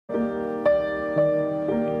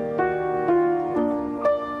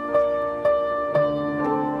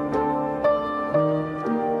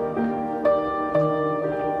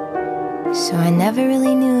So I never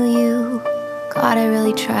really knew you. God, I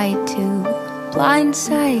really tried to.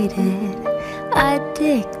 Blindsided,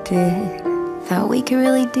 addicted. Thought we could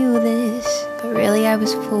really do this, but really I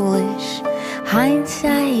was foolish.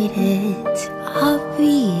 Hindsight, it's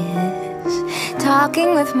obvious.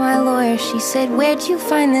 Talking with my lawyer, she said, where'd you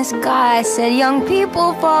find this guy? I said, young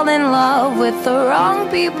people fall in love with the wrong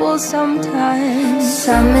people sometimes.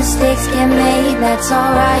 Some mistakes get made, that's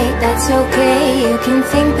alright, that's okay. You can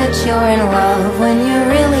think that you're in love when you're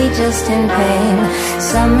really just in pain.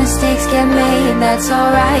 Some mistakes get made, that's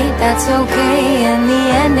alright, that's okay. In the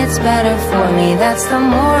end it's better for me, that's the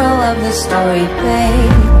moral of the story,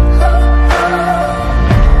 babe.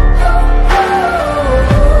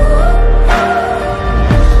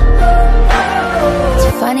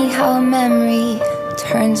 Funny how a memory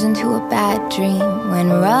turns into a bad dream when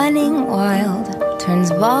running wild turns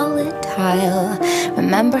volatile.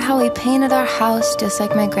 Remember how we painted our house just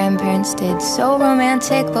like my grandparents did? So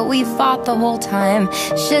romantic, but we fought the whole time.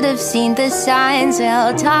 Should have seen the signs.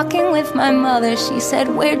 Well, talking with my mother, she said,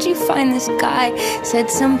 where'd you find this guy? Said,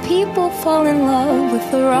 some people fall in love with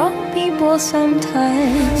the wrong people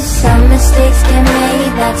sometimes. Some mistakes get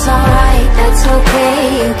made, that's alright, that's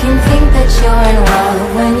okay. You can think that you're in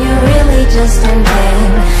love when you're really just in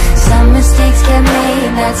pain. Some mistakes get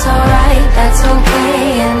made, that's alright, that's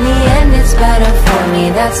okay. In the end it's better for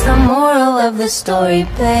me, that's the moral of the story,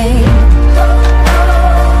 babe.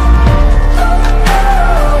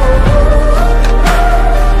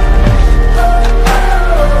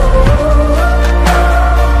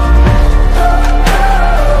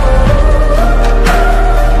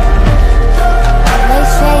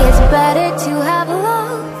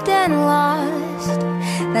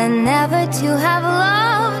 Than never to have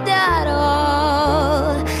loved at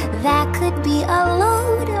all. That could be a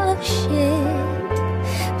load of shit,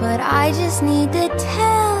 but I just need to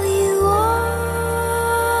tell you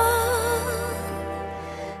all.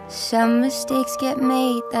 Some mistakes get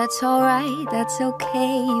made, that's alright, that's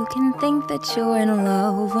okay. You can think that you're in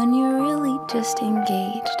love when you're really just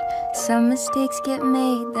engaged. Some mistakes get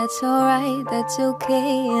made, that's alright, that's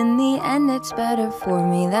okay. In the end it's better for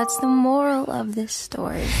me, that's the moral of this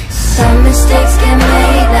story. Some mistakes get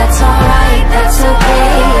made, that's alright, that's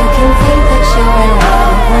okay. You can think that you're in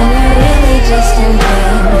love when you're really just in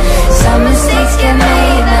pain. Some mistakes get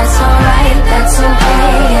made, that's alright, that's okay.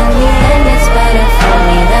 In the end